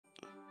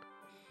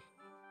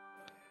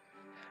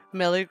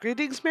Mellow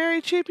greetings,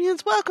 merry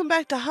champions. Welcome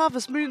back to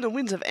Harvest Moon, the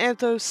Winds of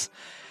Anthos,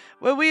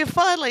 where we have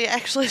finally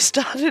actually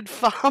started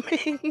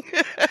farming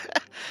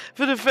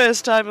for the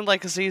first time in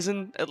like a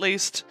season, at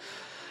least.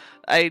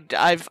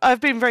 I've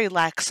been very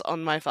lax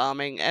on my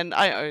farming, and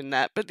I own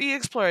that. But the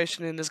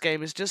exploration in this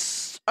game is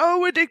just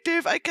so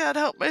addictive. I can't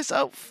help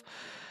myself.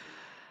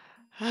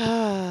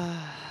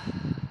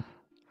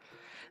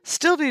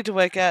 Still need to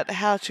work out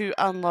how to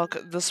unlock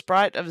the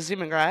sprite of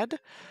Zimmergrad.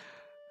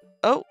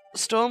 Oh,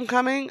 storm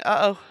coming.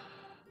 Uh-oh.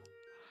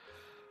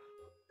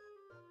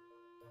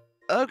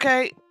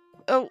 Okay.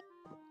 Oh.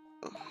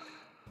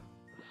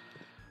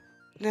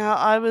 Now,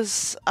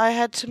 I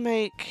had to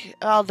make,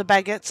 the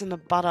baguettes and the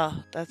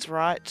butter, that's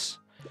right.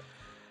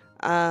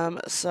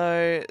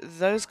 So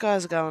those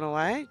guys are going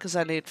away, because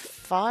I need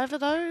 5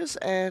 of those,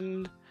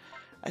 and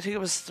I think it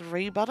was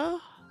 3 butter.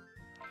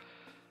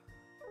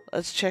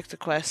 Let's check the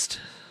quest.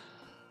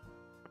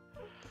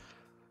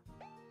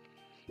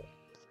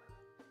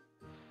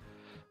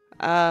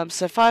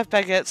 So 5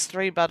 baguettes,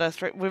 3 butter,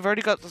 we've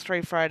already got the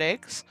 3 fried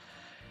eggs.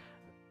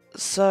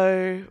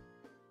 So,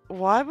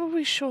 why were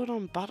we short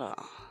on butter?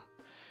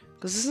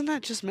 Because isn't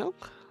that just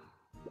milk?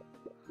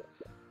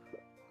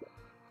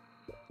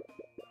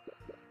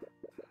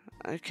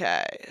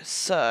 Okay,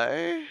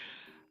 so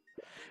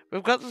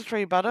we've got the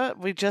 3 butter.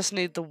 We just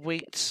need the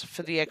wheat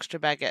for the extra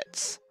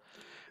baguettes,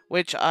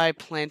 which I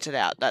planted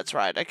out. That's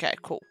right. Okay,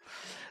 cool.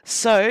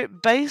 So,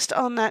 based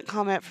on that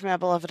comment from our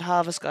beloved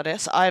Harvest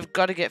Goddess, I've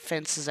got to get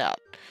fences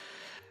out.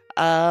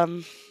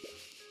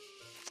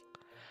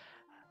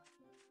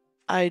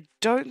 I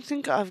don't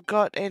think I've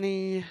got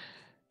any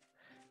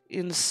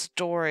in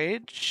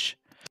storage.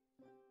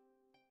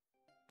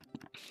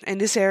 And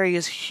this area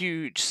is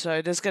huge,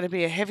 so there's going to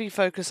be a heavy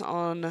focus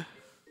on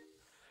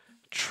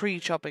tree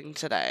chopping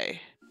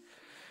today.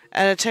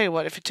 And I tell you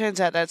what, if it turns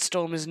out that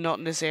storm is not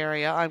in this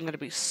area, I'm going to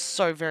be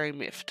so very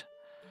miffed.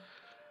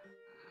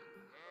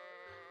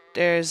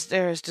 There is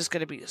just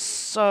going to be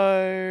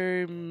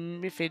so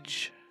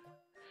miffage.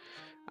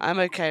 I'm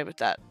okay with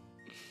that.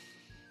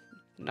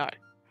 No.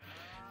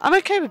 I'm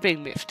okay with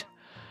being miffed.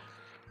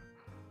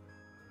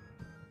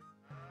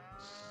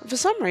 For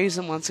some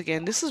reason, once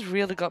again, this has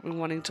really got me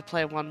wanting to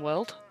play One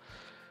World.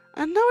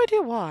 I have no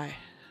idea why.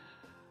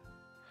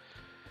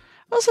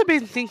 I've also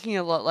been thinking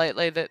a lot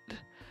lately that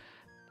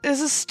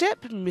there's a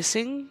step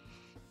missing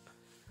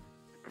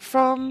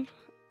from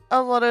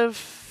a lot of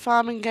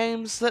farming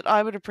games that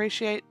I would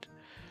appreciate.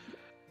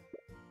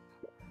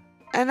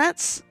 And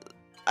that's,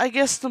 I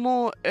guess, the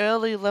more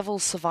early level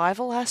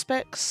survival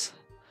aspects.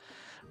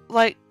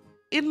 Like,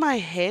 in my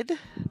head,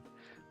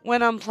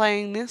 when I'm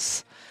playing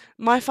this,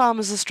 my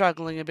farmers are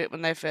struggling a bit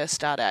when they first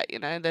start out, you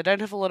know. They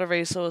don't have a lot of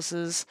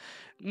resources,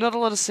 not a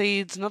lot of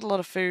seeds, not a lot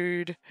of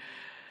food.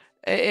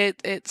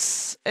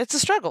 It's a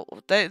struggle.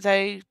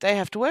 They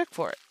have to work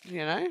for it,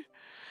 you know.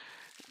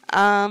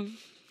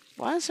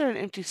 Why is there an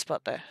empty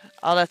spot there?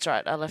 Oh, that's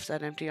right. I left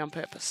that empty on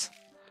purpose.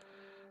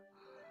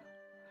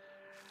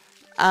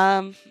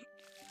 So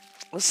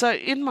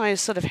in my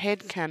sort of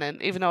head canon,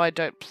 even though I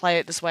don't play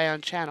it this way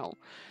on channel,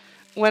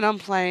 when I'm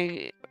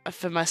playing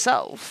for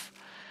myself,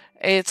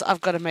 I've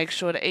got to make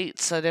sure to eat,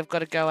 so they've got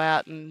to go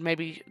out and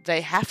maybe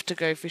they have to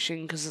go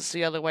fishing because it's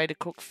the other way to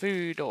cook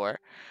food, or...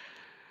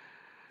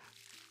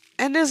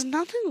 And there's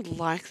nothing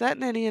like that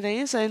in any of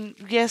these, and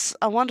yes,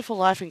 A Wonderful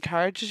Life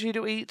encourages you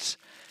to eat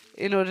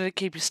in order to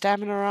keep your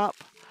stamina up,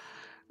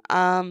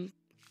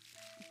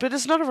 but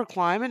it's not a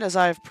requirement, as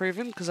I've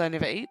proven, because I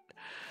never eat.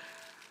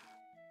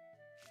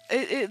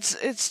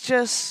 It's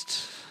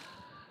just...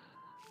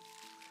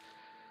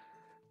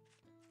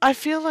 I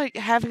feel like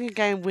having a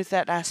game with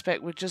that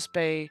aspect would just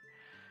be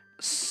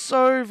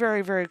so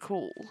very, very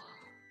cool.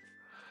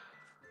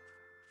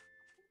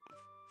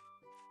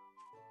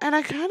 And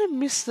I kind of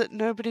miss that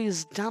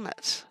nobody's done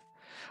it.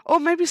 Or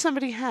maybe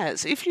somebody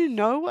has. If you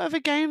know of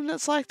a game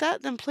that's like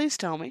that, then please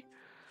tell me.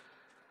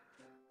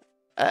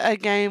 A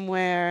game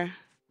where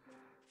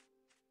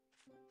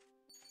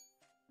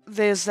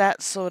there's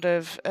that sort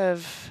of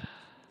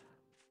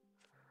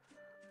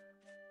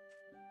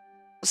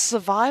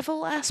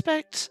survival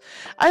aspect.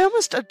 I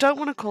don't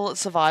want to call it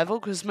survival,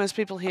 because most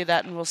people hear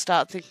that and will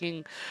start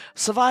thinking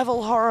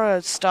survival horror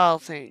style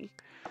thing.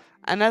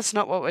 And that's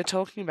not what we're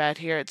talking about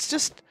here. It's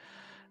just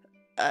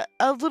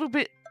a little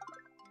bit...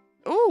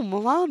 Oh,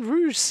 Moulin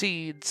Rouge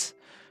seeds.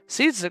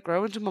 Seeds that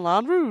grow into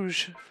Moulin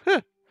Rouge.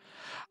 Huh.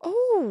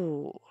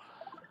 Oh.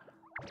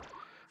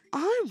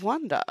 I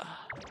wonder.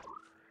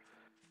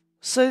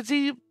 So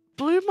the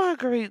blue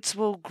marguerites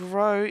will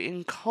grow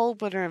in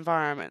cold weather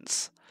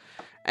environments.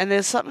 And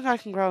there's something I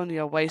can grow in the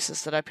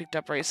oasis that I picked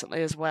up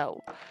recently as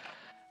well.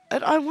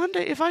 And I wonder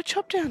if I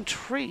chop down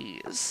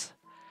trees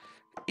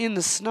in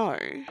the snow,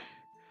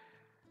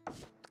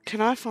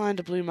 can I find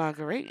a blue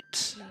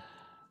marguerite?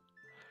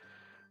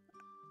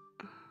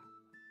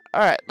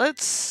 Alright,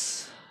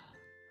 let's...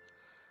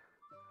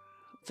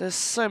 There's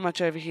so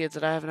much over here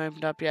that I haven't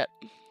opened up yet.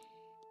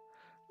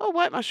 Oh,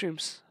 white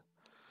mushrooms.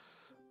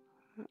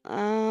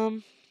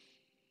 Yep,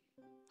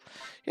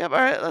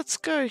 alright, let's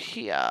go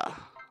here.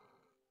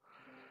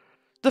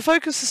 The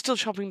focus is still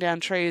chopping down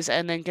trees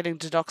and then getting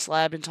to Doc's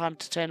lab in time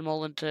to turn them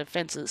all into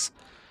fences.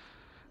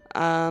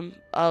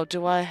 Oh,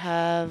 do I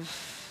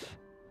have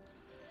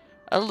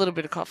a little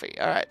bit of coffee?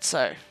 Alright,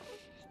 so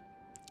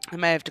I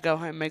may have to go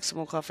home and make some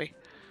more coffee.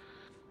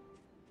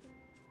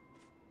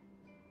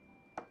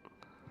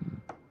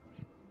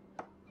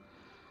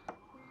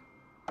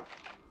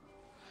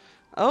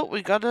 Oh,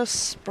 we got a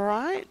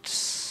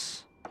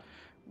Sprite.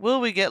 Will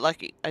we get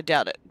lucky? I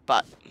doubt it,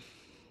 but...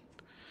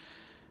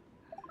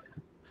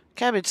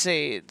 Cabbage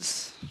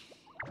seeds.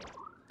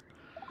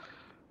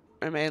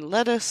 Romaine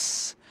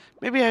lettuce.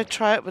 Maybe I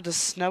try it with a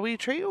snowy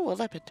tree or a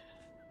leopard.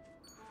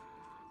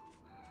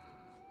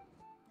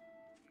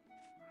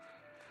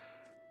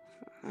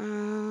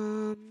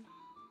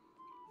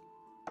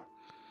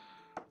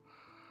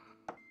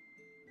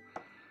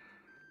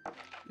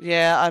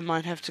 Yeah, I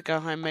might have to go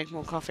home and make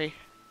more coffee.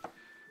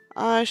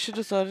 I should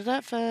have thought of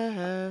that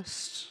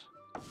first.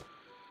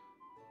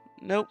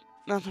 Nope,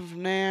 nothing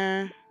from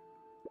there.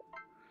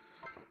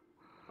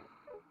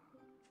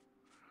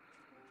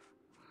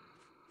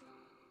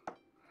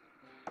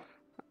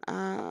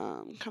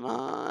 Come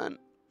on.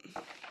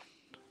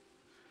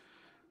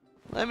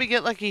 Let me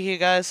get lucky here,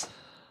 guys.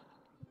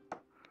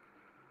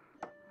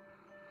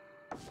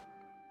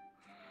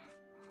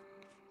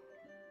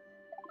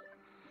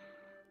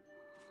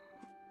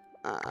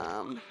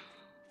 I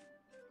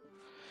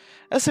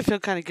also feel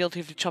kind of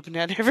guilty for chopping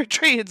down every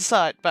tree in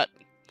sight, but...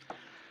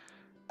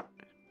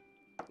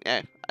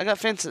 yeah, I got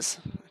fences.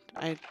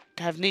 I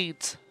have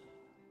needs.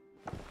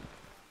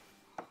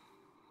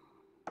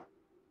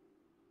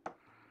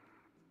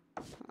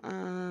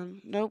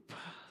 Nope.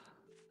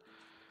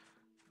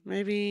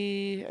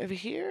 Maybe over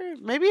here?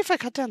 Maybe if I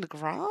cut down the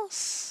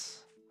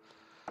grass?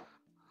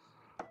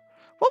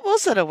 What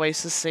was that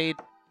oasis seed?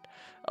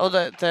 Oh,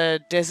 the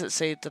desert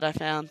seed that I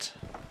found.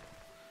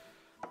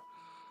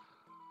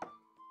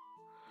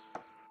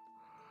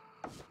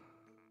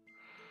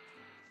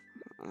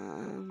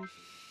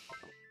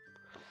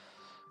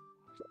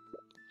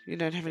 You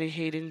don't have any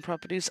heating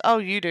properties. Oh,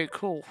 you do.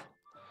 Cool.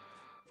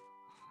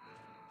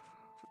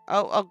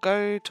 Oh, I'll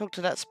go talk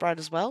to that sprite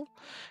as well.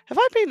 Have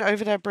I been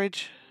over that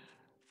bridge?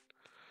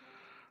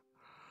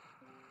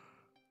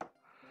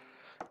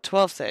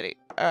 12:30.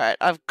 Alright,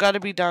 I've got to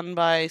be done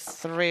by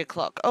 3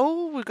 o'clock.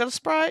 Oh, we've got a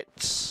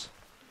sprite.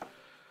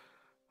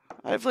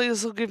 Hopefully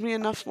this will give me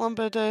enough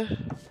lumber to...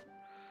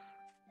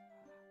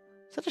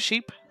 Is that a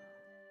sheep?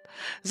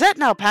 Is that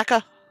an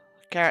alpaca?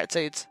 Carrot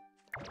seeds.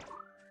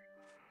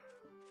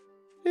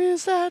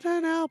 Is that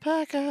an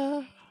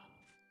alpaca?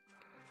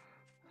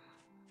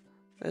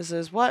 There's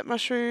those white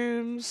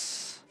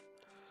mushrooms.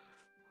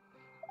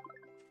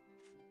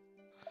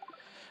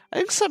 I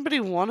think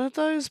somebody wanted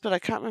those, but I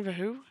can't remember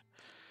who.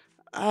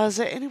 Is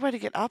there any way to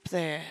get up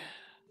there?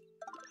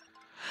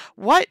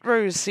 White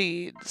rose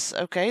seeds.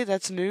 Okay,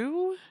 that's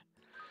new.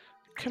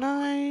 Can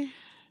I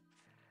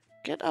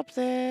get up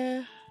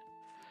there?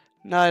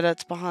 No,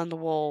 that's behind the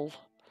wall.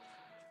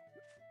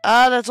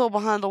 Ah, that's all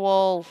behind the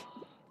wall.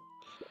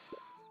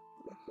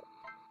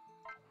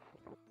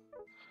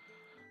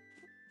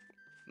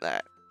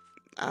 That.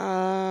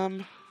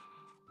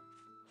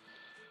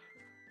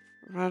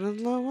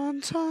 Running low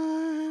on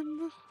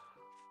time.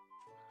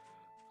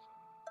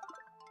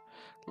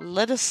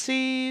 Lettuce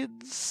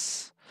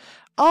seeds.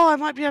 Oh, I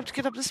might be able to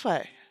get up this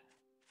way.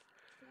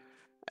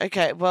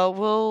 Okay, well,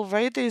 we'll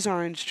raid these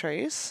orange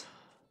trees.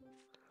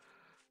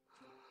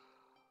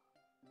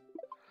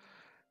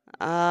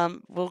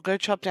 We'll go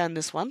chop down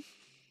this one.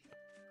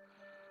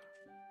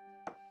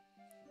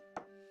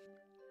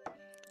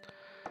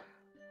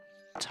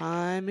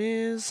 Time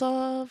is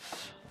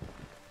off.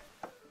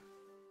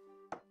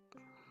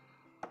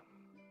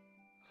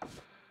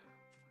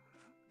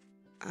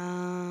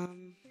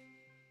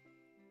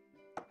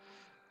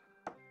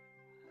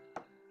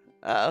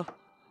 Uh-oh.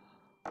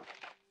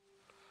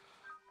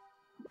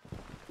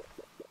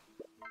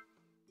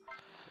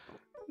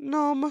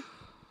 Nom.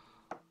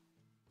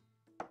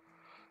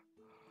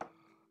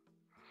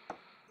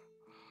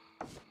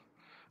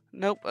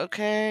 Nope,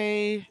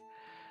 okay.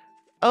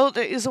 Oh,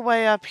 there is a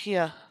way up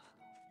here.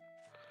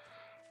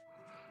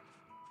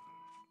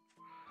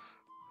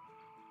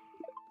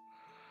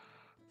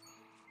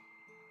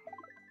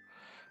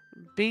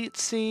 Beet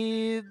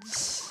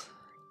seeds.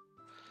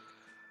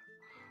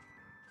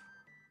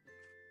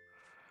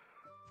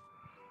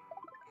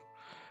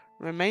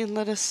 Romaine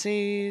lettuce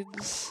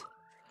seeds.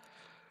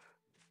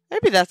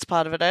 Maybe that's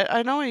part of it.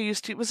 I know I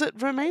used to... Was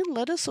it romaine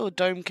lettuce or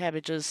dome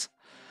cabbages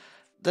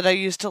that I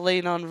used to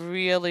lean on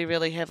really,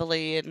 really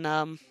heavily in...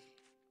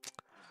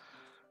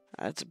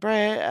 it's a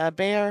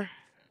bear.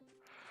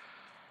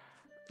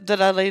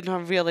 That I leaned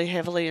on really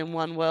heavily in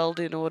One World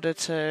in order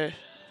to...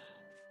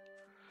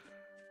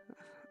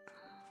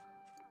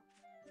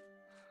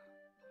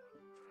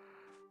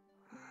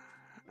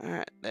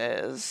 Alright,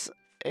 there's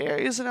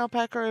Aries and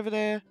alpaca over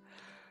there.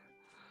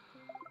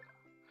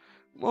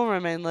 More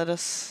romaine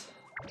lettuce.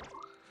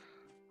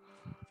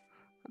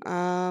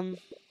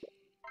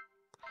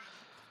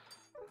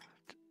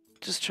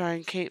 Just try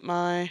and keep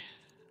my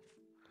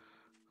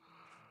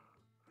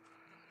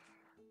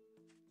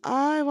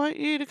I want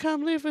you to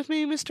come live with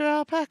me, Mr.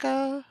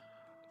 Alpaca.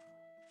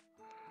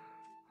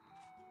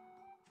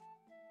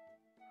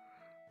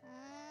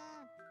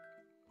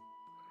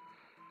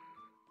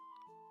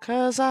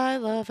 'Cause I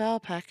love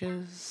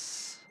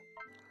alpacas.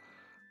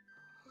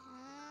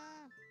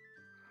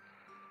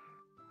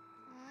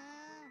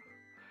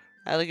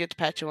 I only get to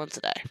pat you once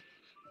a day.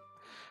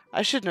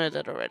 I should know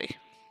that already.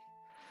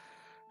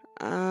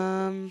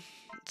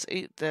 Let's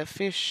eat the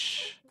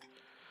fish.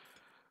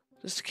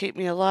 Just to keep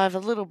me alive a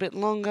little bit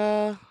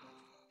longer.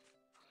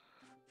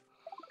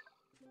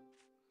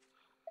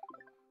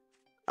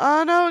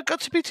 Oh no, it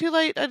got to be too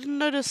late. I didn't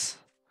notice.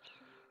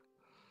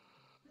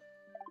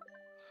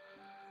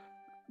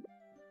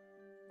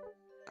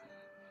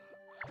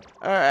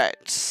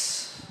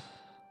 Alright.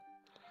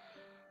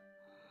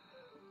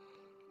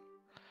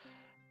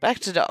 Back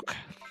to dock.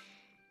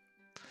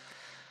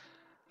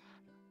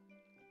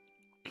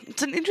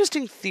 It's an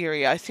interesting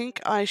theory. I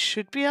think I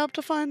should be able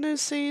to find those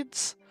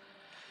seeds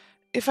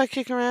if I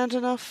kick around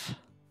enough.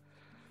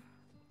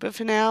 But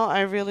for now,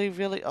 I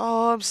really...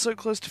 Oh, I'm so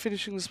close to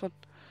finishing this one.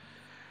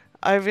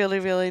 I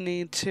really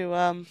need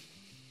to,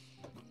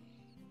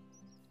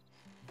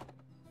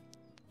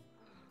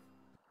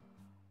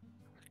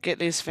 get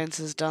these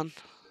fences done.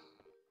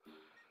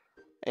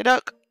 Hey,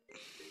 Doc.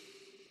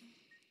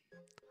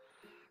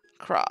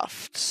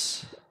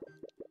 Craft.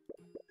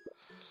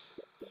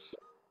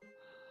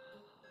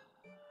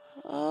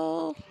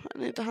 Oh, I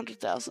need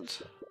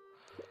 100,000.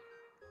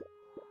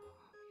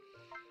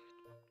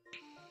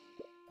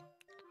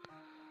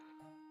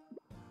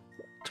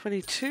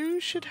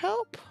 $22 should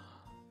help.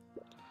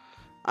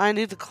 I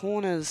need the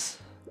corners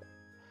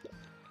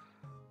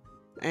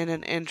and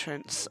an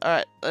entrance. All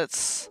right,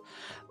 let's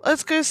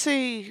go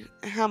see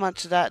how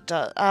much that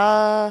does.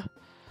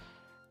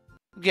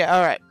 Yeah.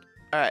 All right.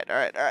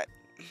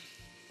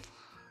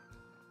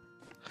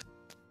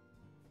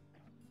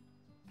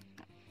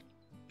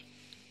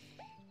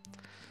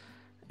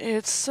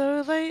 It's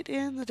so late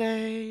in the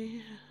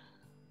day.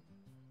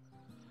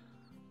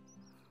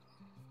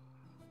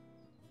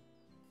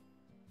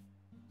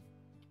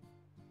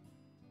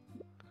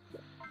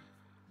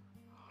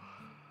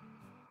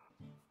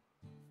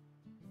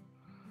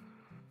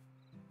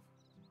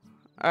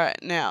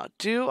 Alright, now,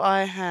 do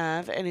I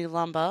have any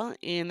lumber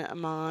in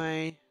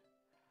my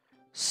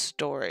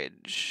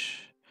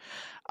storage?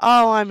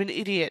 Oh, I'm an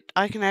idiot.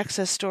 I can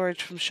access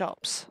storage from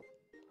shops.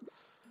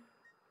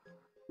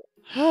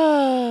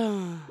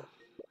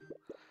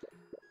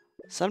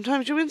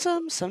 Sometimes you win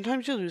some,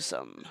 sometimes you lose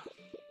some.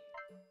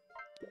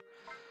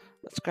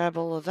 Let's grab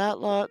all of that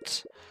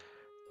lot.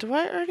 Do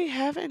I already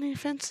have any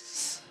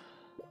fences?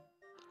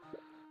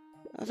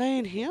 Are they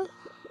in here?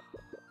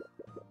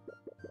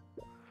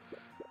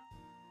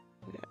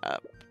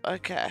 Yep,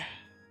 okay.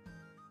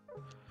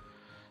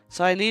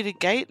 So I need a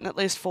gate and at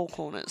least 4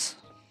 corners.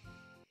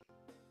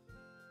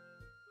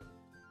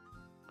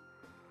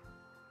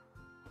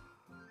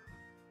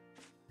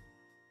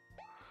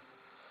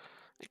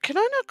 Can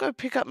I not go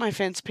pick up my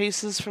fence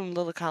pieces from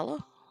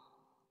Lillicala?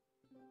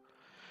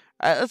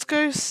 Alright, let's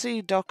go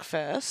see Doc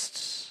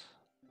first.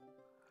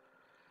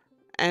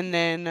 And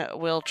then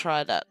we'll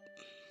try that.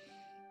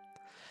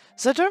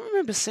 So I don't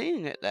remember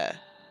seeing it there.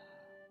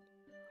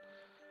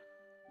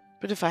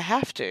 But if I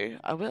have to,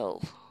 I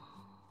will.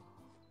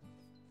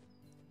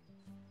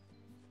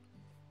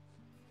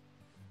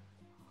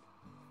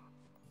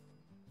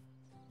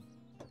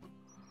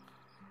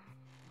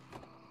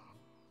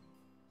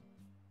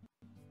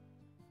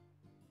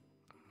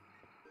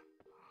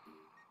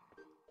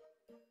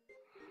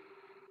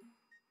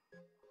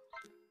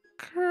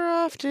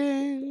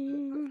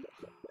 Crafting.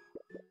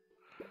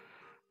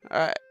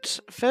 Alright,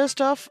 first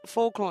off,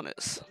 4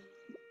 corners.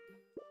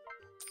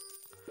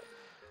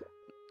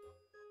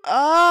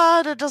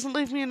 Ah, that doesn't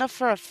leave me enough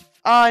for a...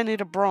 I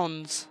need a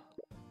bronze.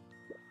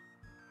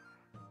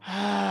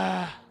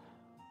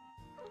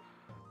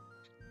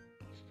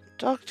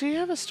 Doc, do you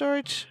have a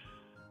storage?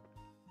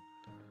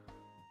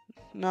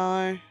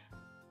 No.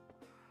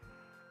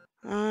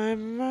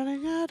 I'm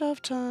running out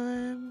of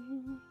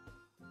time.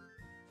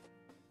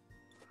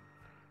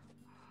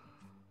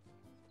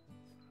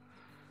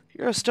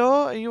 You're a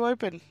store? Are you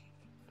open?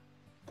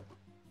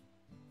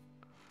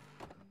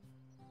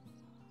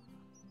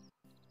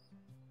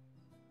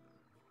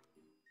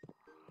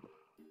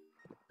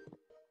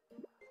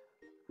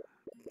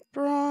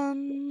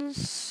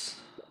 Bronze.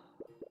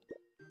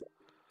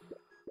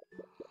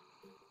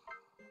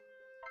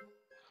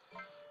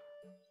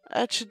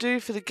 That should do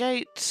for the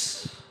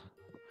gate.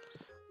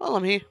 Well,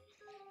 I'm here.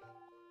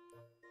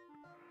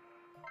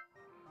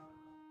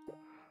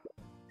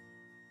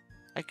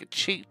 I could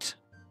cheat.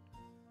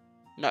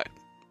 No.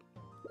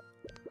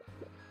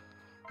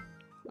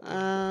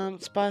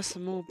 Let's buy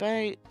some more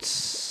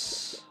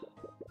bait.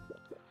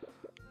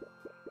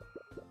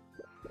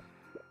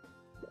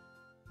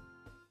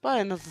 Buy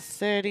another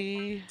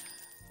 30.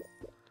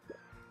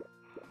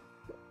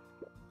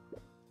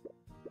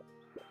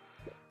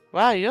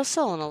 Wow, you're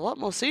selling a lot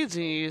more seeds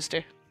than you used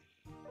to.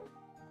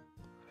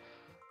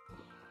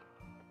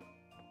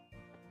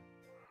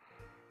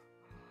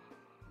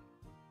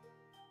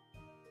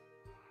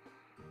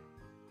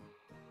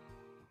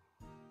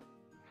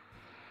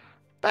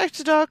 Back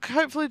to Doc.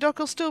 Hopefully Doc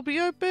will still be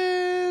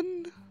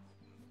open.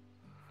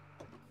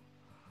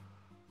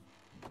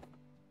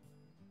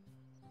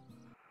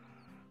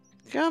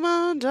 Come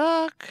on,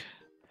 Doc.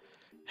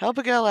 Help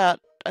a girl out.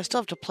 I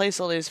still have to place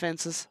all these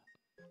fences.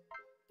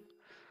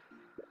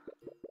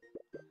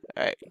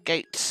 Alright,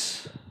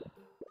 gate.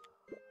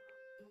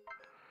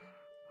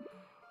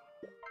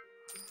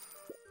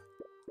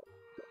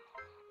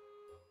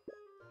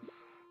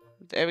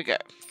 There we go.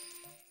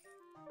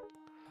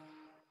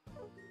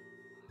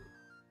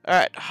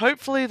 Alright,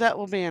 hopefully that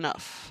will be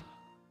enough.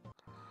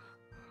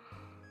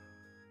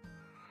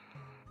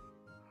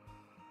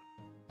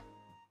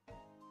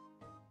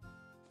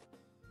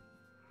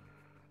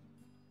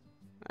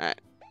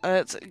 Alright,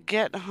 let's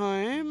get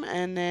home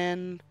and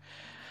then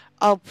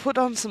I'll put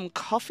on some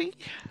coffee.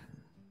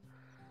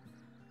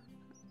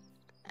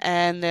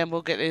 And then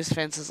we'll get these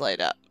fences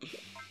laid up.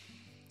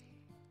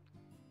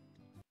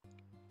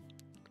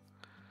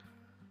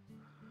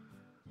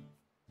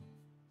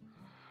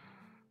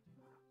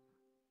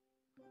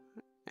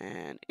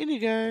 And in you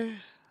go.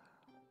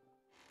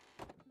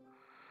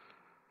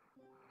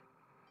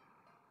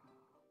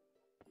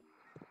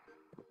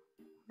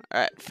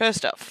 Alright,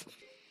 first off.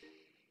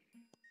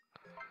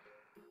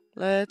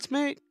 Let's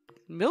make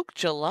milk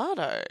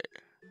gelato.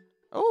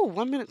 Oh,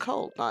 1 minute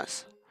cold.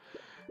 Nice.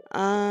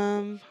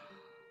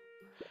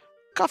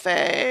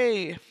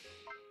 Coffee!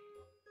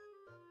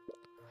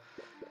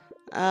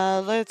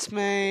 Let's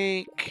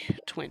make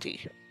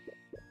 20.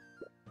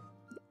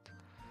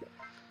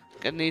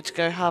 Gonna need to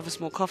go harvest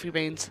more coffee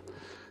beans.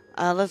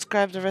 Let's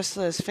grab the rest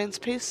of those fence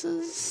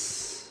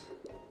pieces.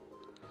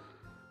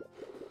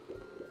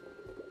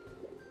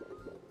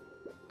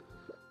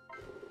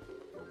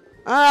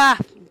 Ah!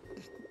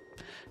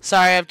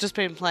 Sorry, I've just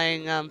been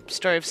playing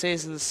Story of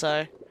Seasons,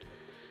 so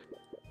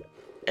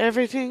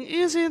everything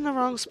is in the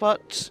wrong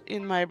spot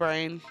in my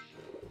brain.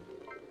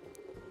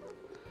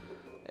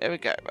 There we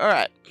go.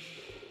 Alright.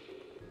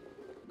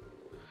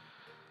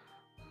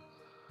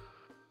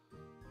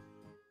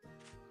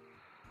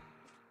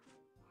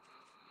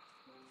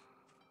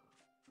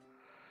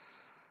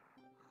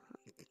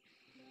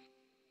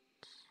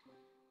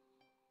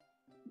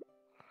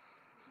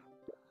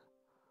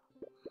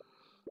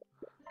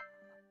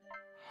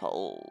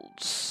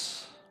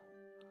 Holds.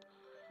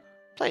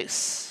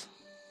 Place.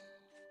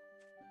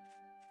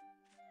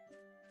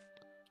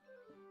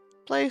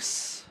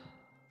 Place.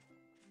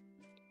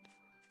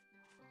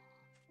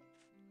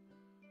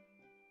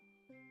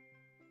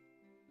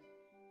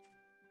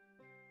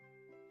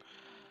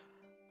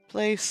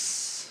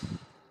 Place.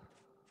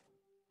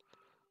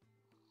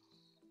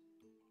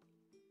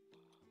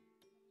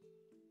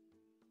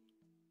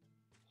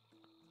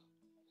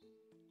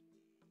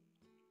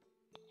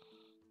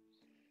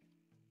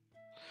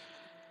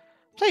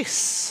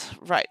 Place.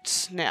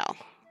 Right, now.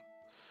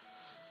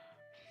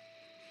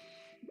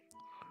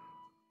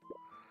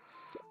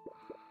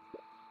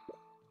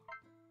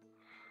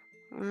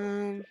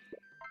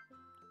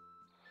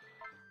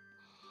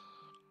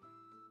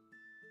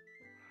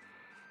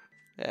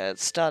 Yeah,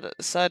 let's start at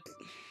the side.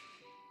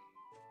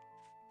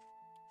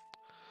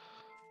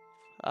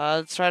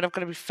 That's right, I've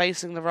got to be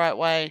facing the right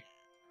way.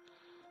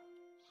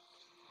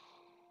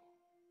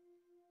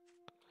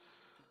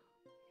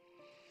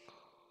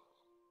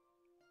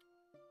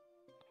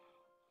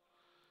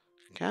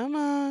 Come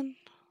on.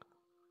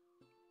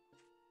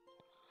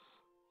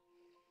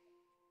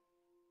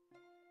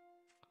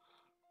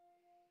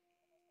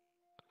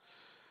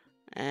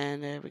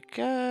 And there we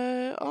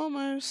go.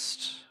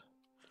 Almost.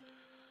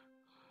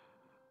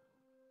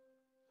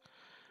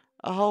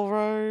 A whole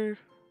row.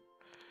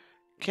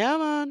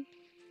 Come on.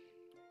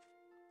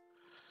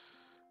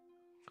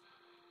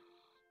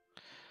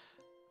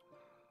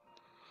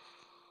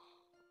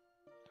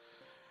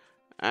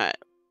 Alright.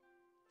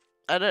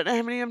 I don't know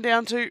how many I'm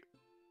down to.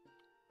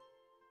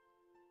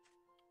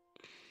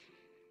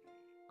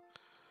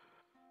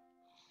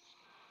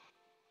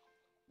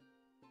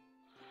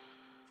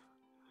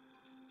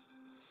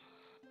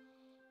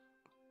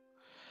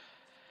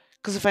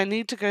 Because if I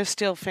need to go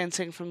steal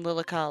fencing from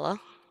Lilicala,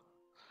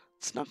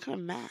 it's not going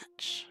to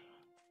match.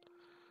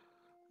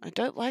 I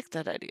don't like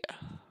that idea.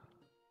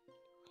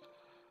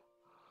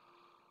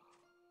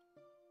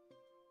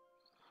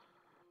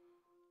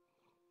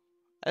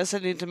 I also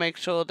need to make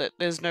sure that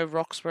there's no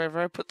rocks wherever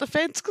I put the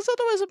fence, because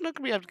otherwise I'm not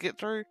going to be able to get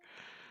through.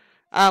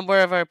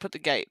 Wherever I put the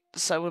gate.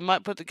 So we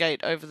might put the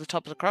gate over the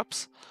top of the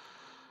crops.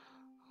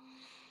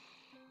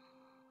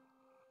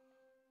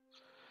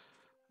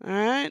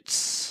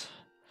 Alright.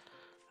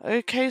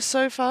 Okay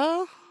so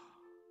far.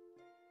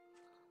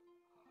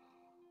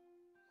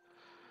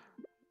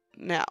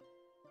 Now.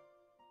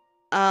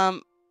 I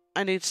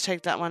need to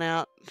take that one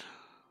out.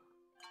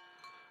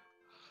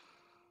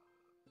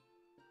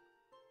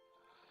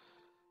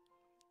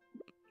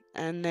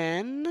 And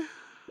then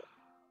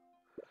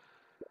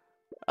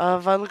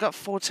I've only got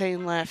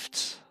 14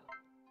 left.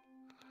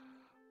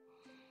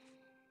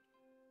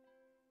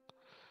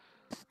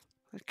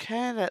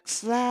 Okay,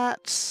 that's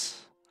that.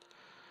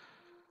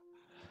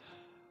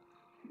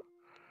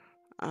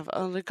 I've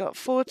only got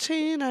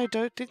 14. I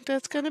don't think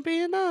that's going to be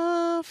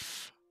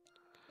enough.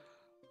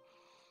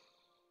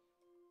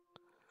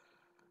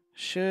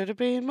 Should have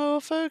been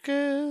more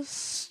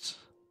focused.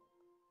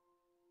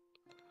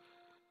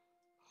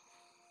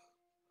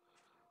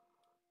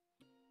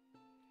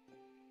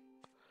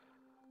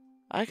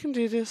 I can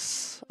do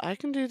this. I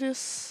can do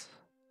this.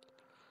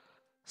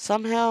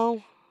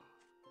 Somehow.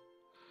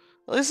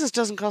 At least this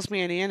doesn't cost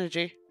me any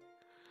energy.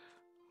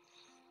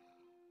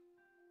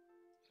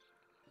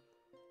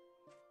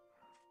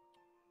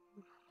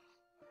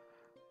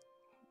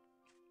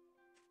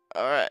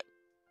 Alright.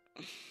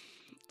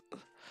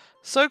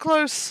 So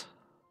close.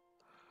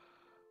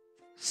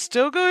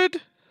 Still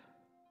good.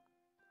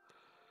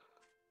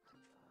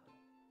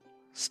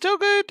 Still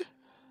good.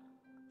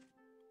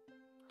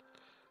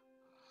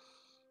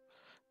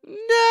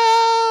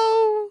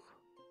 No!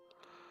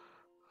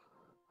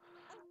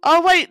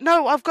 Oh wait,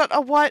 no, I've got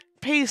a white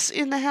piece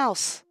in the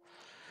house.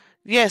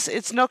 Yes,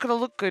 it's not going to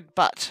look good,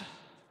 but...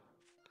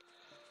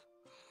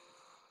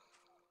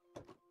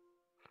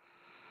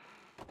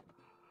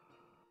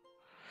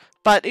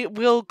 But it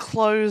will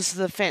close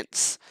the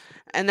fence.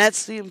 And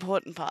that's the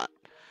important part.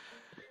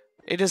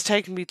 It has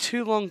taken me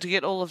too long to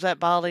get all of that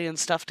barley and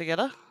stuff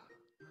together.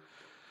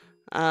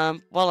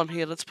 While I'm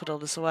here, let's put all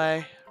this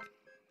away.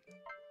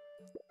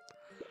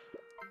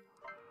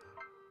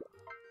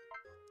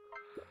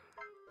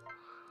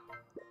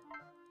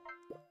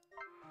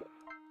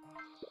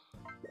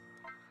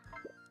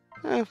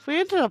 We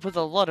ended up with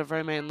a lot of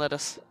romaine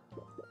lettuce.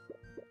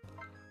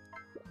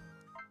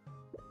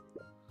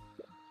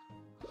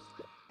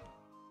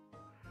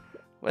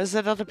 Where's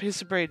that other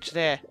piece of bridge?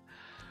 There.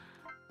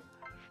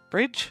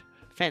 Bridge?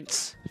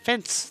 Fence.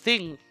 Fence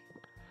thing.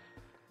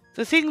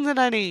 The thing that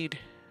I need.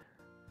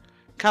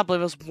 Can't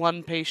believe I was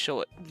one piece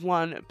short.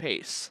 One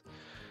piece.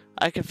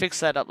 I can fix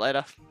that up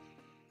later.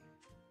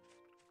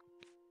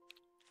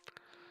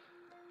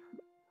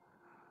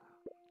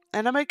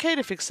 And I'm okay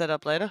to fix that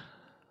up later.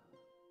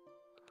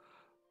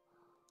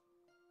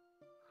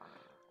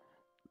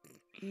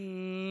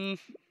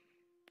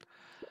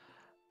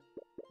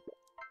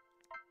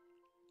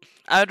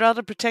 I'd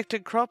rather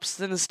protected crops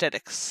than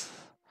aesthetics.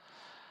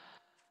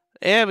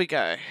 There we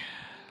go.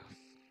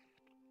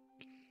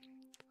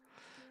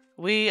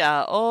 We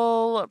are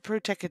all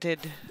protected.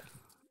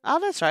 Oh,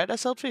 that's right, I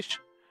sold fish.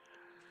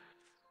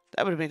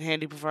 That would have been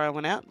handy before I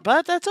went out,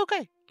 but that's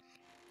okay.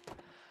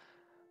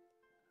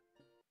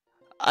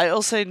 I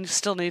also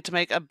still need to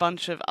make a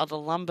bunch of other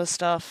lumber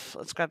stuff.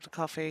 Let's grab the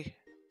coffee.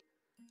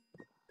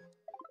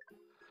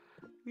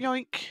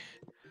 Yoink.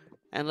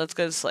 And let's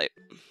go to sleep.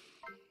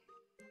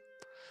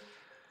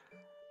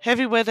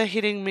 Heavy weather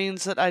hitting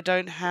means that I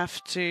don't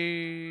have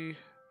to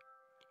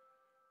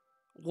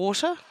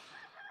water.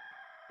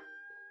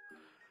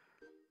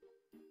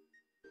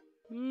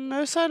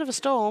 No sign of a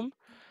storm.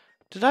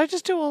 Did I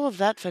just do all of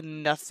that for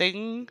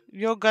nothing,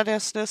 your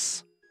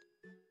goddessness?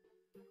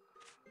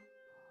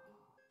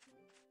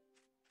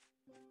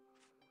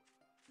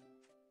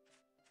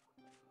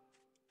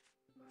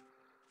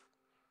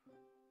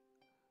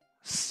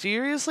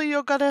 Seriously,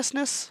 your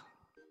goddessness?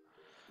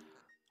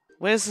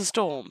 Where's the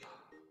storm?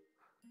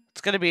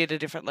 It's going to be at a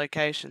different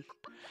location.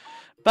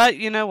 But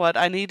you know what?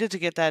 I needed to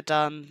get that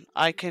done.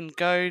 I can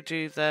go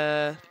do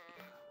the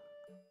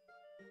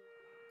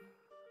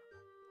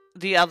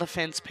other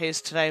fence piece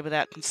today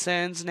without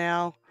concerns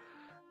now.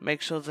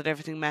 Make sure that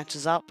everything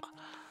matches up.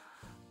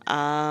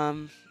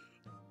 And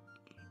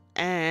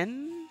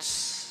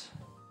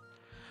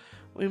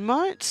we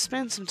might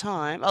spend some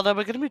time, although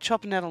we're going to be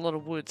chopping down a lot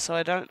of wood, so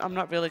I'm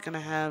not really going to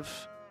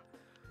have...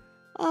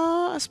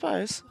 I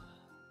suppose.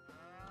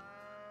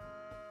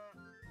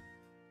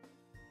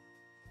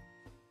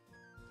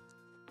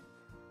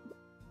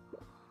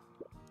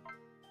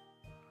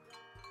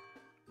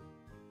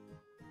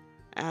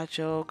 Out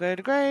you'll go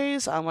to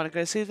graze. I want to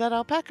go see that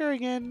alpaca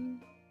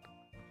again.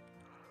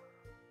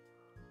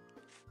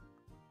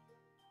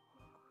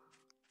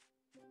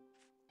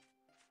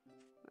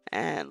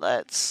 And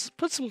let's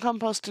put some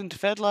compost into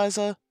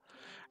fertilizer.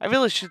 I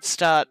really should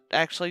start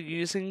actually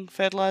using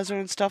fertilizer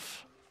and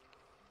stuff.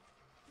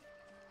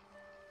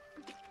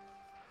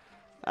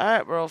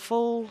 Alright, we're all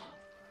full.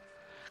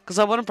 Because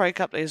I want to break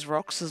up these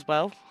rocks as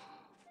well.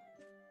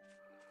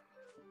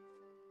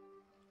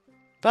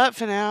 But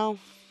for now...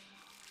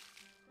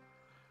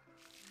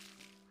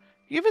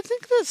 You would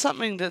think that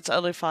something that's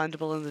only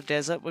findable in the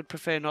desert would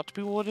prefer not to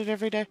be watered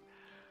every day.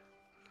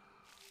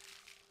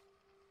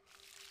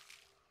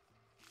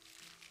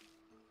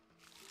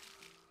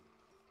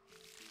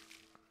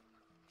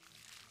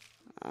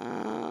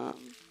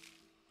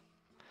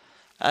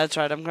 That's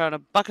right, I'm growing a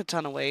bucket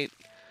ton of wheat.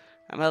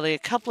 I'm only a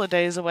couple of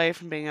days away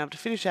from being able to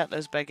finish out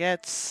those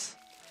baguettes.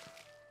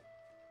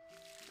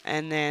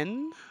 And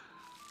then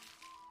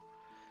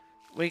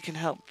we can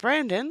help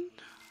Brandon.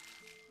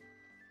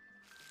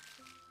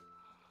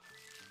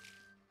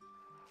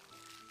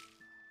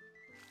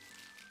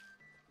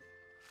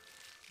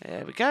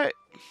 There we go.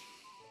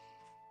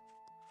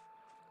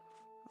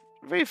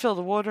 Refill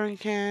the watering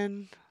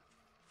can.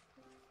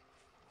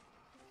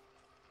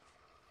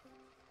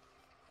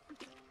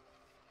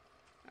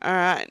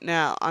 Alright,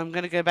 now I'm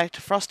going to go back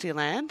to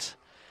Frostyland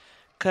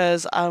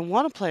because I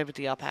want to play with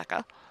the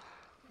alpaca.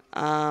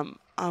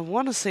 I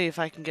want to see if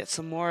I can get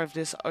some more of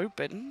this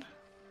open.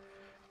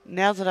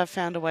 Now that I've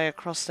found a way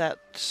across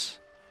that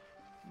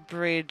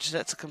bridge,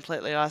 that's a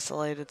completely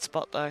isolated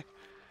spot though.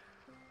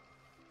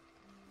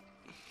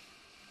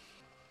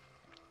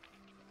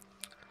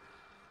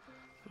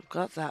 I've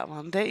got that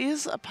one. There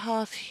is a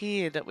path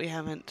here that we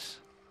haven't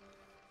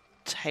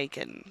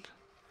taken.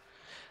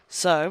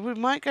 So we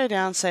might go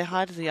down, say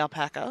hi to the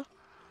alpaca.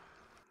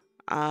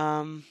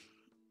 And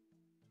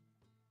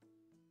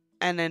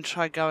then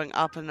try going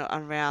up and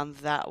around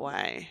that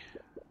way.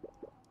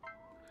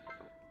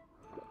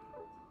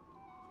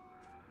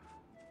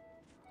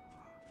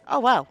 Oh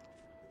wow.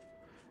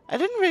 I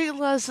didn't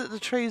realise that the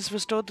trees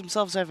restored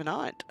themselves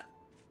overnight.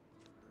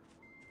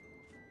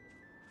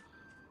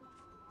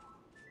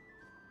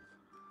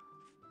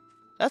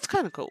 That's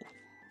kind of cool.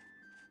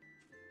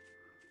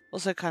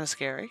 Also kind of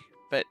scary,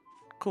 but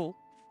cool.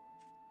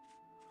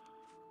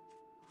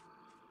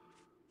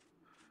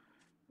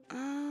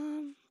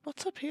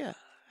 What's up here?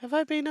 Have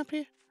I been up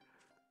here?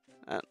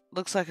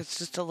 Looks like it's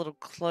just a little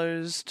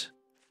closed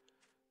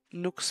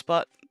nook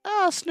spot.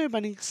 Ah, snow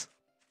bunnies.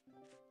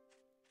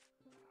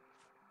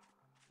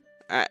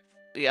 Alright,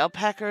 the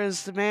alpaca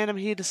is the man I'm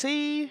here to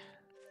see.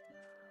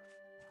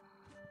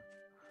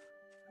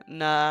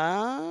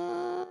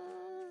 Nah.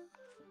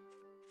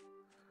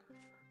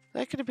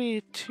 That could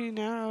be too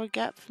narrow a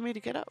gap for me to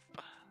get up.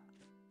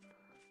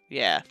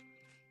 Yeah.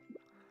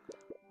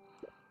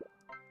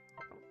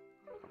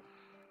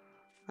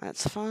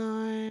 That's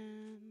fine.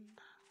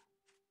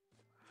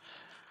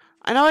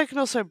 I know I can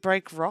also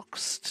break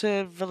rocks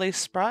to release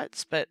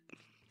sprites, but...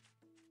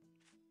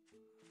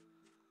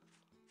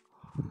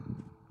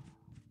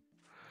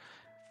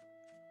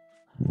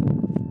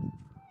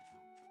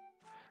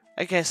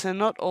 Okay, so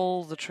not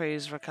all the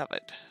trees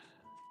recovered.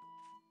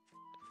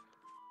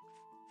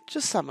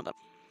 Just some of them.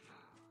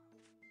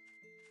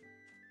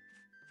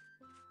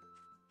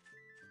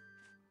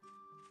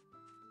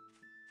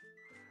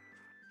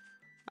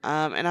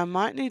 And I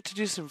might need to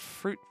do some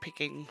fruit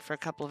picking for a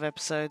couple of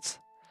episodes.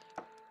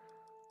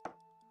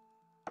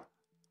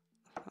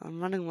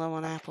 I'm running low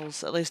on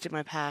apples, at least in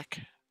my pack.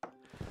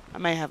 I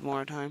may have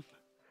more at home.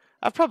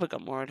 I've probably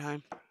got more at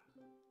home.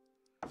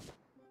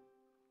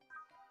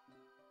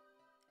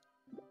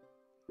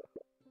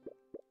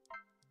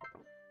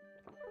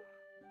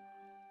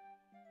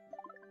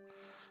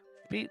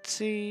 Beet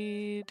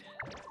seed.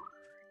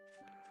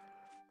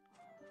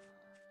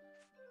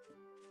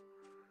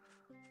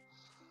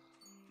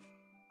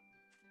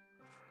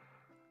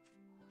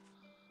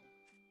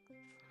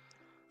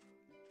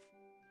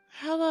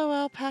 Hello,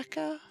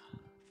 alpaca.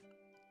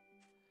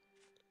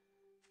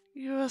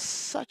 You are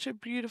such a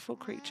beautiful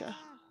creature.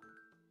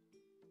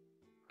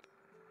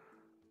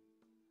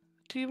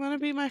 Do you want to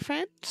be my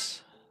friend?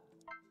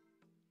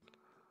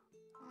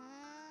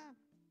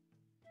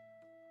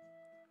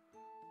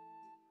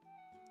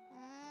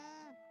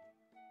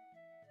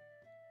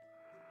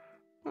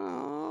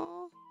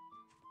 Aww.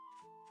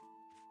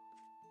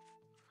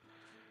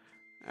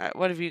 Alright,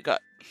 what have you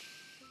got?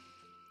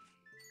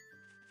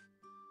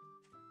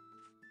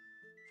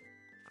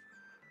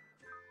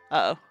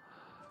 Uh-oh.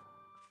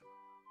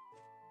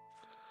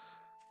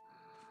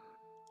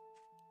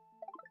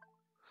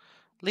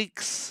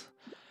 Leeks.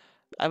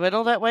 I went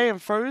all that way and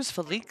froze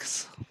for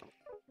leeks.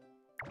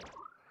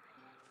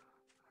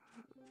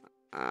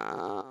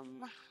 I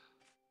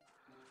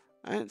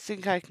don't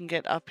think I can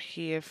get up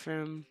here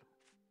from...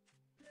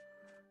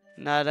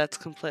 No, that's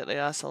completely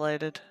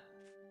isolated.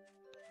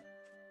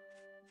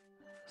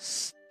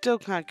 Still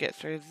can't get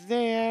through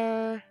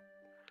there.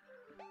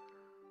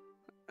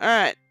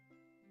 Alright.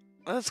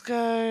 Let's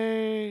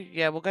go...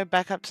 Yeah, we'll go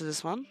back up to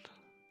this one.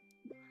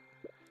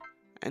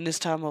 And this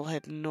time we'll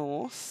head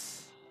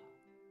north.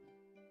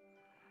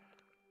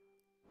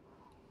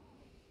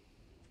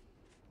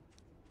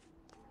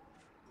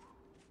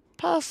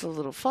 Past the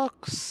little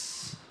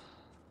fox.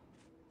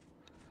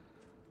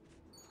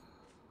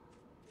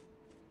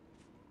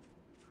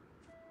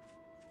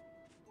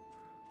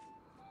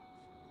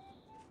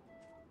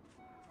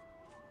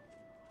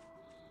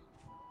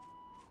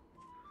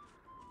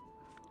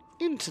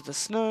 Into the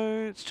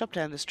snow. Let's chop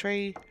down this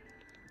tree.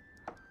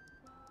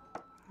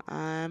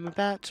 I'm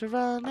about to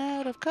run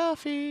out of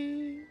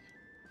coffee.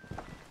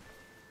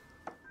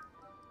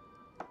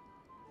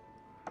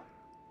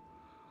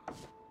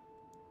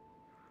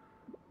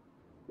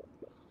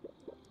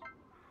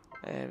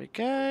 There we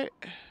go.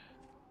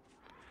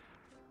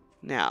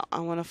 Now, I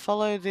want to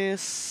follow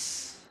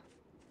this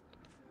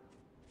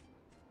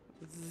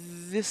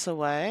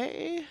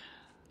away.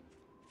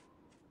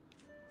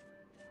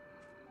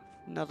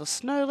 Another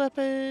snow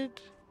leopard.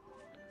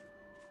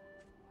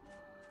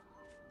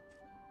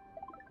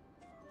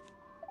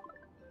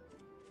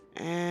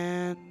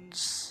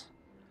 And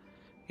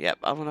yep,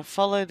 I want to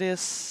follow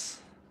this.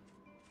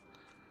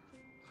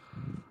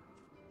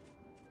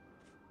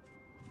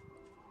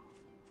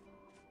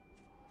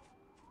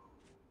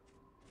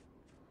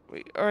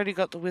 We already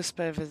got the wisp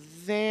over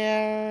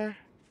there.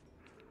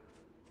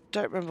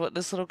 Don't remember what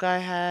this little guy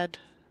had.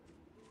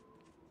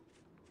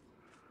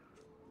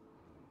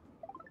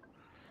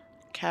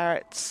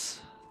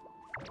 Carrots.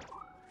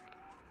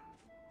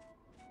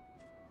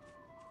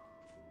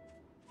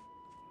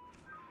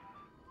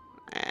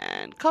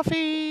 And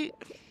coffee.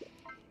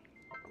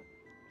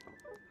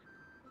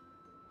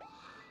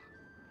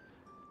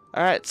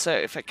 Alright, so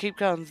if I keep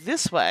going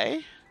this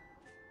way,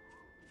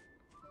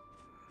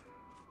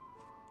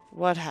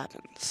 what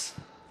happens?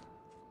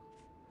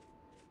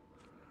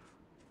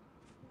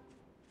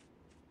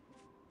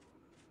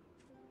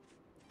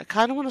 I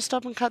kind of want to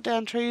stop and cut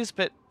down trees,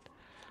 but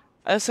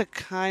I also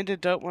kind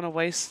of don't want to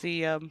waste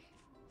the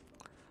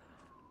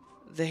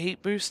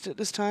heat boost at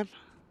this time.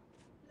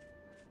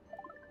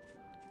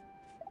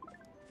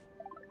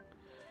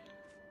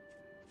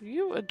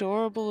 You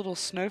adorable little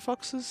snow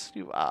foxes,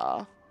 you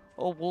are.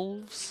 Or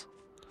wolves.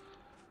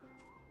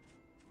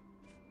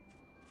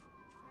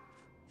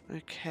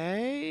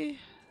 Okay.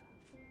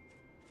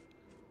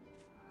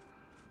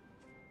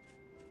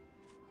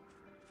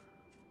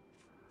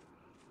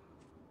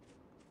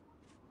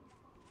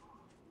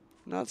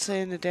 Not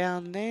seeing it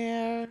down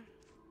there.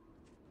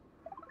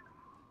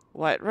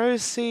 White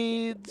rose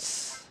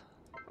seeds.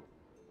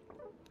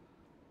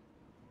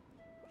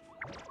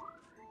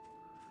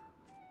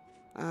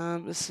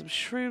 There's some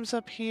shrooms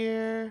up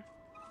here.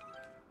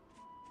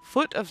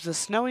 Foot of the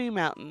snowy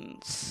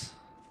mountains.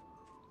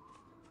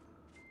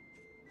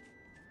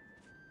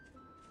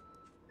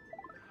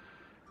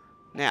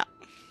 Now,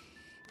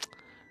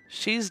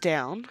 she's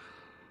down.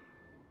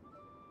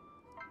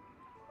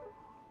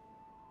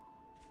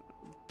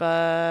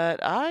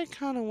 But I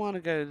kind of want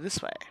to go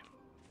this way.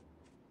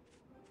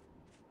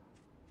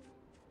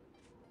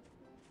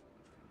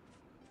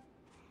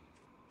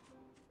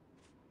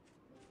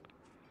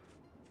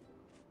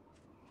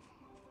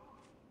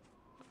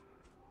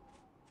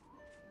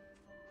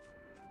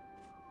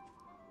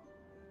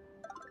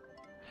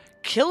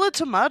 Killer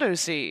tomato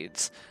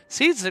seeds.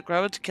 Seeds that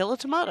grow into killer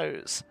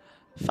tomatoes.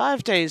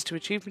 5 days to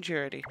achieve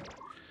maturity.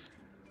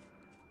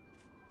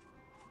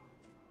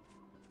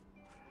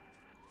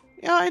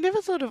 Yeah, I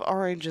never thought of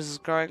oranges as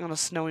growing on a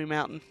snowy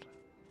mountain.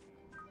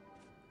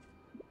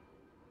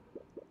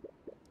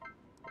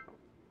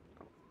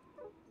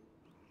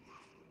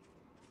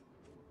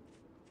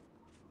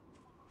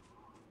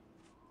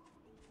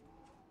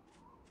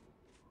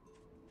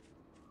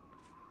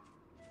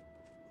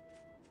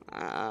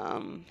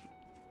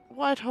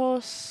 White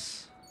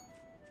horse.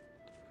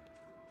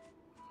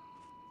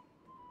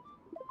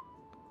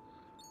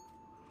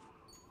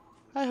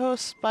 Hi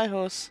horse, bye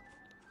horse.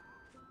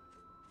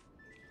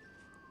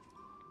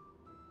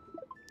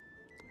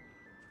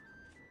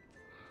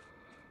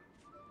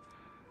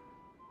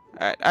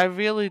 Alright, I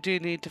really do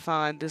need to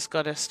find this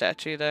goddess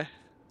statue though.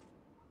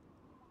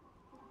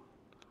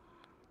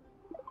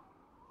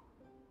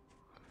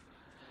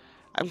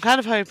 I'm kind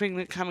of hoping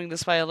that coming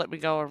this way will let me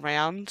go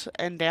around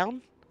and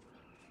down.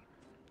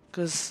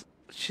 Because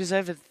she's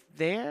over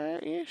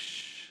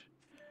there-ish?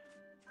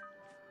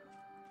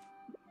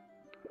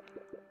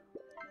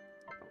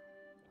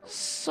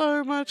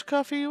 So much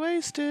coffee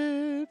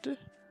wasted.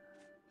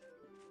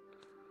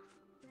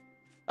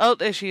 Oh,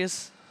 there she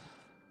is.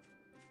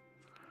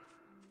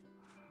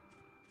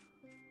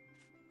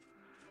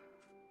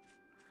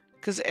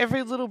 Because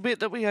every little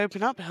bit that we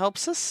open up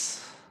helps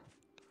us.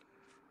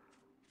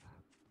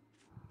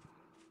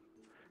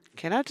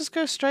 Can I just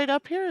go straight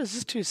up here? Is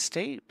this too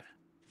steep?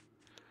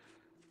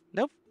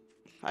 Nope.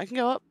 I can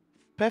go up.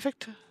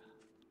 Perfect.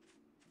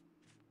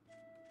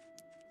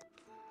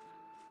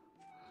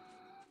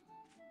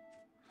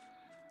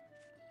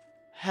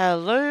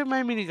 Hello,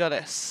 my mini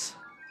goddess.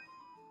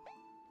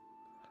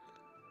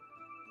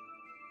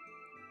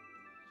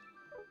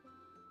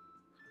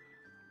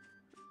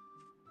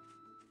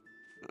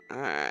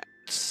 Alright.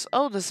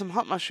 Oh, there's some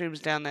hot mushrooms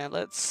down there.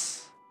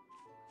 Let's...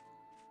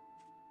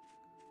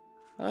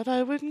 What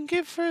I wouldn't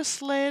give for a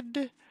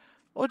sled.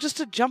 Or just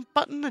a jump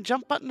button. A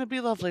jump button would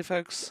be lovely,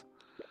 folks.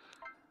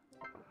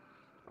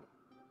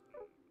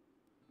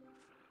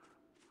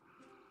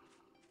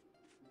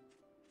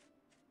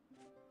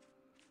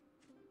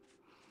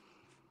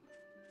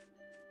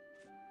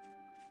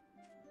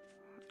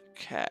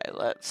 Okay,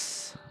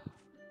 let's...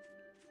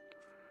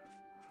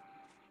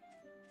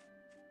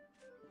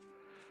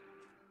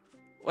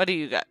 What do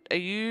you got? Are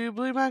you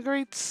blue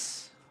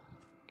marguerites?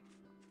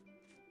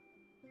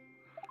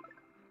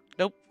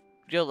 Nope,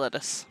 you're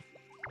lettuce.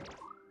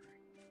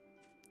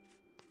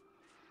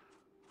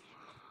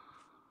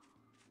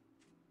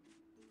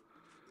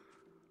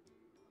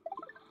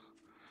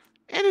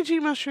 Energy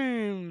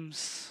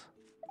mushrooms!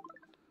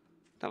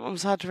 That one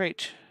was hard to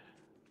reach.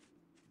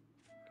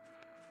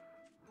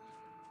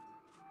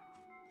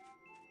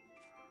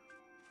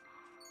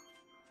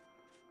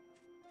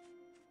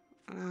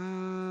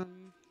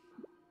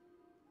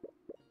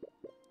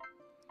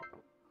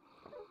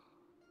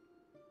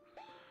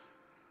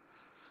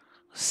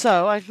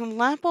 So, I can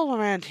lap all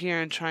around here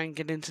and try and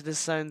get into this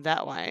zone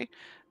that way.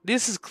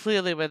 This is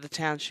clearly where the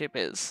township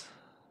is.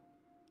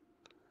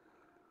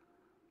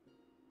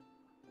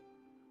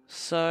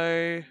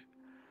 So,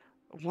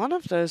 one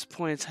of those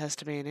points has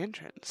to be an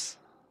entrance.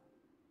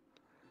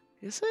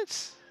 Is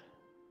it?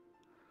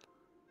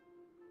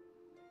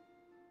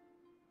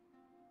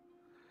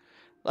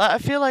 I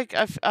feel like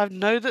I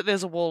know that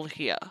there's a wall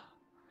here.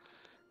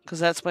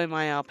 Because that's where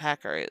my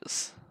alpaca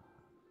is.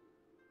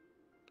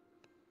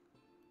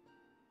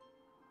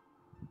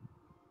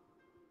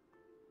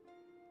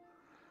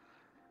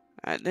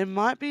 Alright, there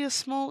might be a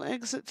small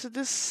exit to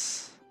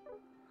this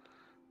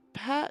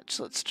patch.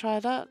 Let's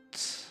try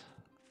that.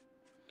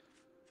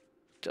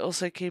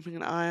 Also keeping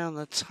an eye on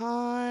the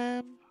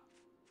time.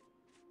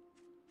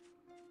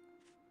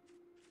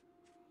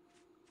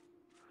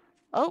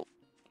 Oh.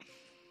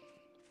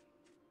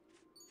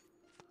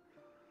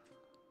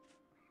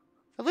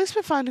 At least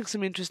we're finding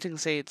some interesting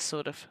seeds,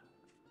 sort of.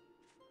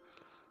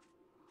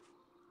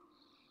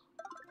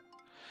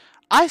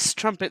 Ice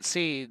trumpet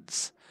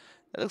seeds.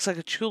 It looks like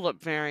a tulip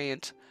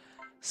variant.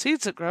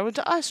 Seeds that grow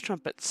into ice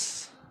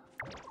trumpets.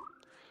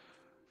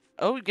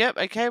 Oh, yep,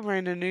 okay, we're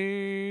in a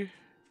new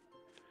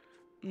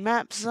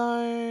map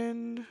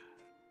zone.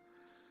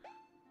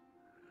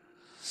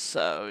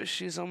 So,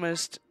 she's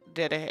almost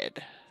dead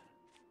ahead.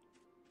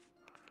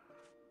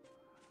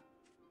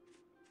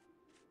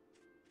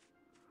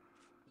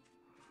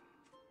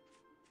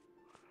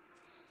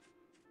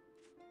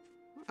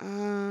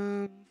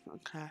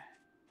 Okay.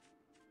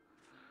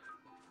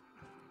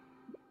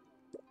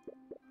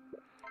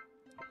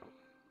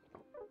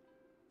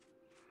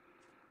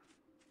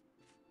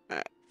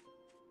 Alright.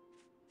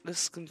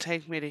 This can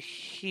take me to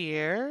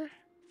here.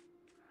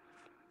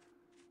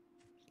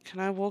 Can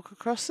I walk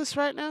across this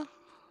right now?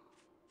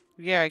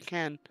 Yeah, I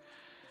can.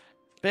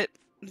 But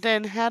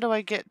then how do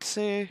I get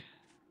to...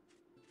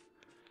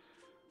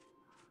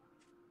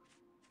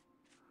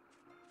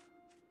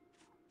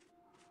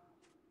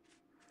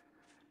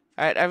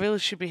 Alright, I really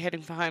should be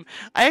heading for home.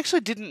 I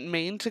actually didn't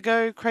mean to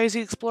go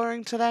crazy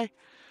exploring today.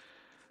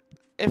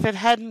 If it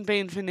hadn't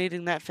been for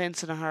needing that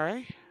fence in a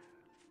hurry.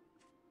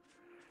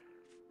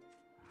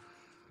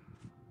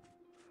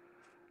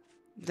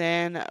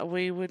 Then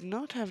we would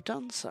not have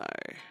done so.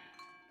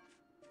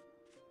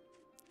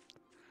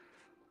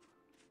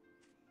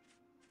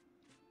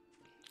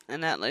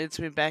 And that leads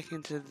me back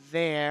into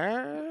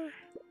there.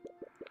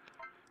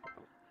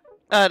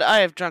 I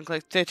have drunk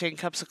like 13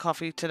 cups of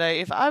coffee today.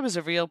 If I was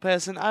a real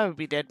person, I would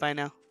be dead by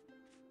now.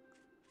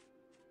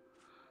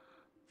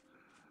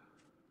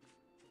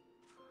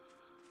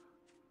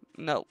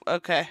 No,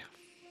 okay.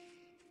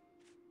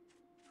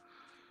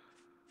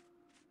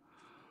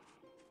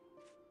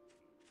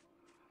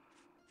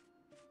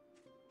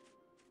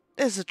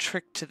 There's a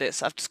trick to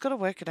this. I've just got to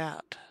work it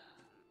out.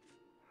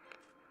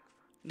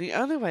 The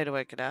only way to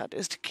work it out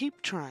is to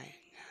keep trying.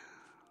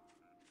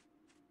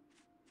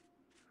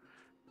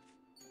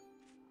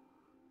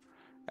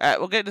 Alright,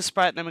 we'll get to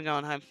Sprite and then we're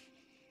going home.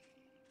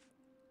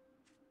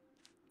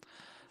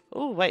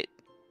 Oh, wait.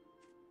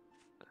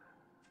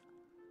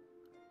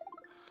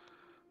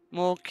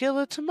 More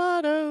killer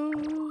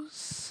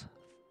tomatoes.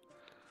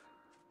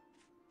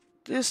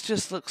 This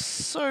just looks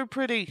so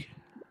pretty.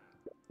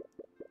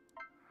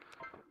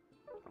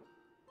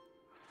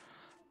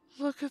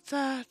 Look at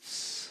that.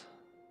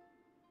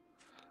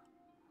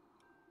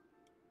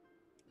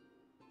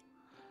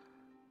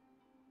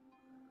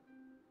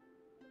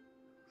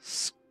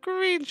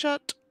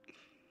 Screenshot.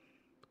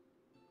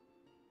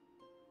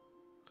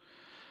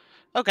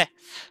 Okay.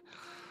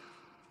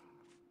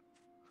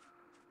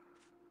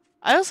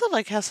 I also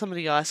like how some of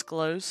the ice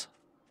glows.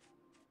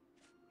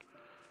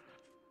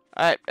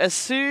 Alright, as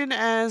soon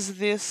as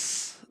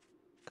this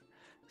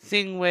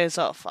thing wears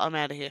off, I'm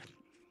out of here.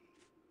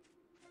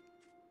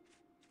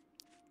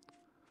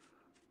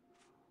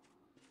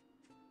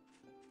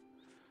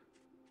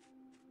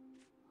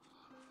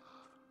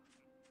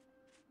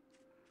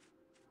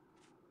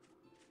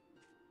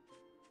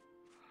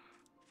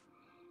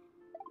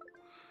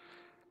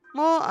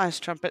 More ice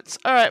trumpets.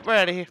 Alright, we're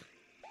out of here.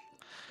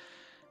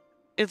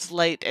 It's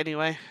late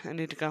anyway. I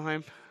need to go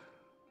home.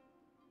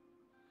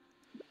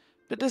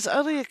 But there's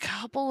only a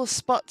couple of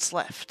spots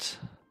left.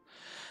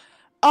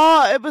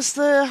 Oh, it was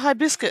the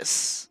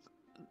hibiscus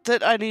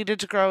that I needed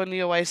to grow in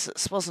the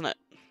oasis, wasn't it?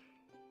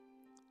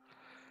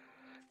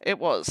 It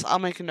was. I'll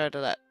make a note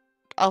of that.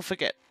 I'll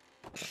forget.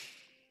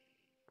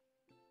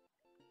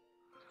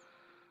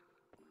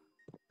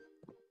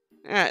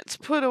 Alright, let's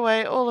put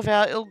away all of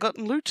our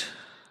ill-gotten loot.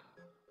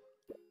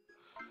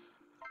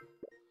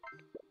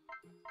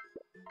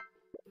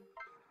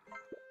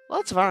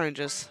 Lots of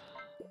oranges.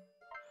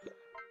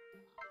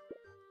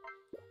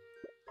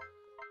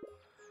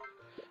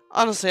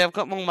 Honestly, I've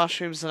got more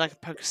mushrooms than I can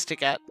poke a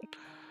stick at.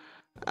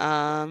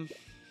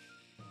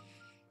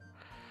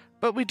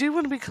 But we do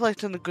want to be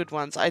collecting the good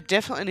ones. I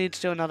definitely need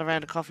to do another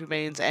round of coffee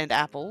beans and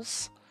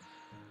apples.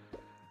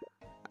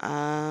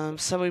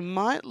 So we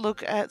might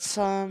look at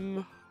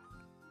some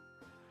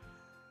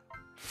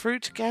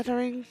fruit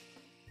gathering.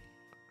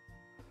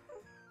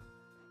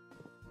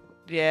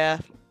 Yeah.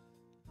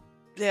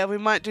 Yeah, we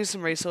might do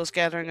some resource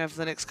gathering over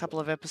the next couple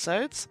of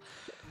episodes.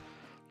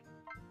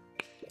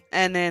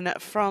 And then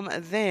from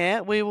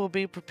there, we will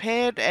be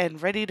prepared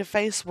and ready to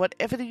face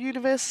whatever the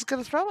universe is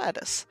going to throw at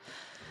us.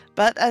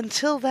 But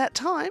until that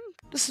time,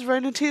 this is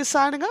RononTyr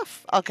signing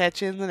off. I'll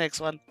catch you in the next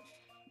one.